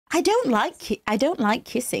I don't like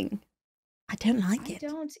kissing. I don't like I it.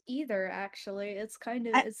 don't either, actually. It's kind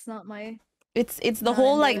of it's not my It's the not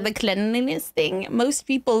whole into like the it. cleanliness thing. Most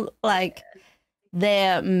people like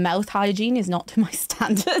their mouth hygiene is not to my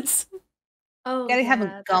standards. Oh Gotta have a yeah,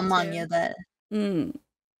 that gum on too. you that. Mm.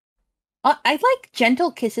 I like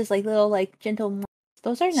gentle kisses, like little like gentle.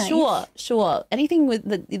 Those are nice. Sure. Anything with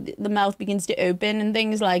the mouth begins to open and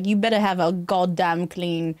things like you better have a goddamn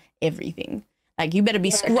clean everything. Like you better be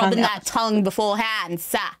Yeah. scrubbing that tongue beforehand,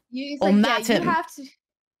 sir. It's Or like, yeah, you madam. have to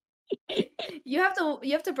you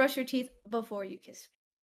have to brush your teeth before you kiss.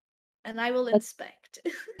 And I will inspect.